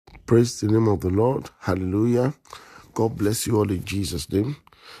Praise the name of the Lord. Hallelujah. God bless you all in Jesus' name.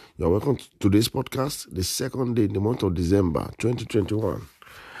 You're welcome to today's podcast, the second day in the month of December 2021.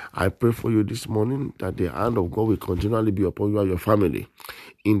 I pray for you this morning that the hand of God will continually be upon you and your family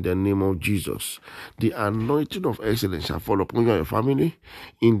in the name of Jesus. The anointing of excellence shall fall upon you and your family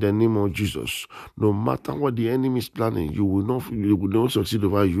in the name of Jesus. No matter what the enemy is planning, you will not succeed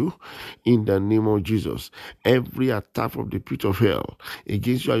over you in the name of Jesus. Every attack from the pit of hell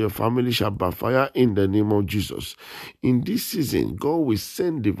against you and your family shall backfire in the name of Jesus. In this season, God will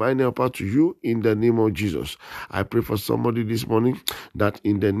send divine helper to you in the name of Jesus. I pray for somebody this morning that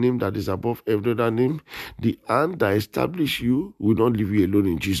in the name that is above every other name, the hand that established you will not leave you alone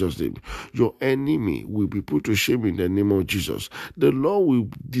in Jesus' name. Your enemy will be put to shame in the name of Jesus. The Lord will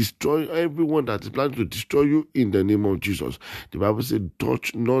destroy everyone that is planning to destroy you in the name of Jesus. The Bible said,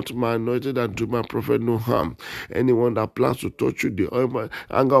 touch not my anointed and do my prophet no harm. Anyone that plans to touch you, the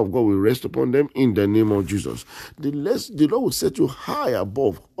anger of God will rest upon them in the name of Jesus. The Lord will set you high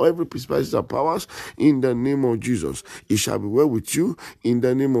above every principalities and powers in the name of Jesus. It shall be well with you in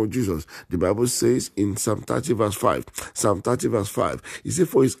the name of Jesus. The Bible says in Psalm 30 verse 5, it says,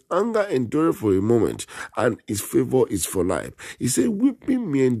 for his anger endureth for a moment, and his favor is for life. He said,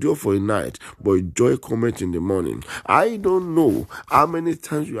 weeping may endure for a night, but joy cometh in the morning. I don't know how many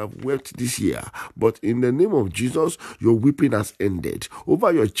times you have wept this year, but in the name of Jesus, your weeping has ended.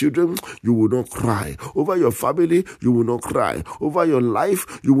 Over your children, you will not cry. Over your family, you will not cry. Over your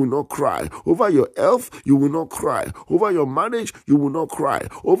life, you will not cry. Over your health, you will not cry. Over your marriage, you will not cry.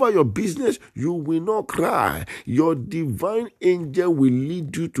 Over your business, you will not cry. Your divine angel will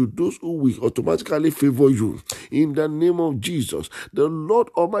lead you to those who will automatically favor you. In the name of Jesus, the Lord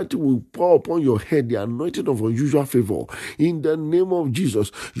Almighty will pour upon your head the anointing of unusual favor. In the name of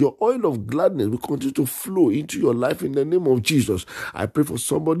Jesus, your oil of gladness will continue to flow into your life in the name of Jesus. I pray for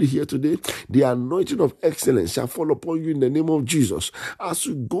somebody here today. The anointing of excellence shall fall upon you in the name of Jesus. As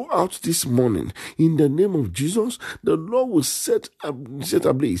you go out this morning, in the name of Jesus, the Lord will set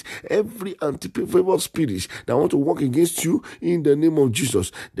ablaze every anti-favor spirit that want to work against you in the name of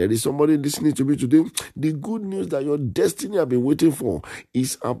Jesus. There is somebody listening to me today. The good news that your destiny have been waiting for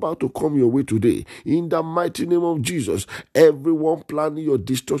is about to come your way today. In the mighty name of Jesus, everyone planning your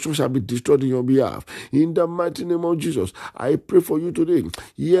destruction shall be destroyed in your behalf. In the mighty name of Jesus, I pray for you today.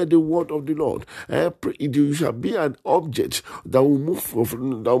 Hear the word of the Lord. I pray you shall be an object that will move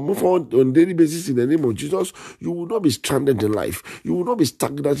forward on a daily basis in the name of Jesus. You will not be stranded in life. You will not be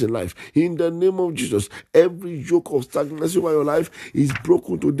stagnant in life. In the name of Jesus, every yoke of stagnancy over your life is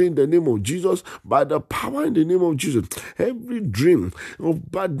broken today in the name of Jesus by the power in the name of Jesus. Every dream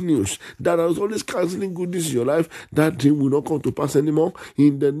of bad news that is always canceling good news in your life, that dream will not come to pass anymore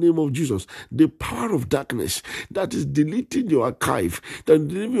in the name of Jesus. The power of darkness that is deleting your archive, that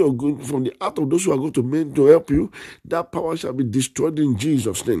deleting your good from the heart of those who are going to help you, that power shall be destroyed in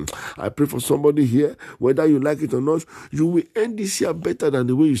Jesus' name. I pray for somebody here, whether you like it or not, you will end this year better than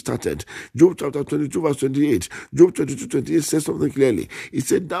the way you started. Job chapter 22 verse 28. Job 22:28 says something clearly. It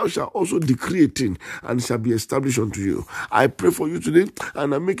said, thou shalt also decree a thing, and it shall be established unto you. I pray for you today,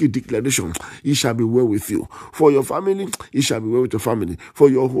 and I make a declaration. It shall be well with you. For your family, it shall be well with your family. For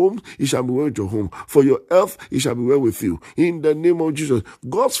your home, it shall be well with your home. For your health, it shall be well with you. In the name of Jesus,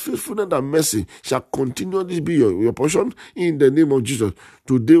 God's faithfulness and mercy shall continually be your portion in the name of Jesus.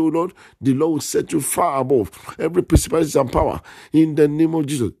 Today, O Lord, the Lord will set you far above every principality and power in the name of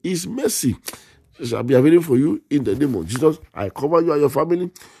Jesus. His mercy shall be available for you in the name of Jesus. I cover you and your family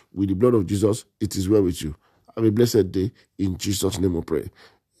with the blood of Jesus. It is well with you. Have a blessed day. In Jesus' name we pray.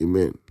 Amen.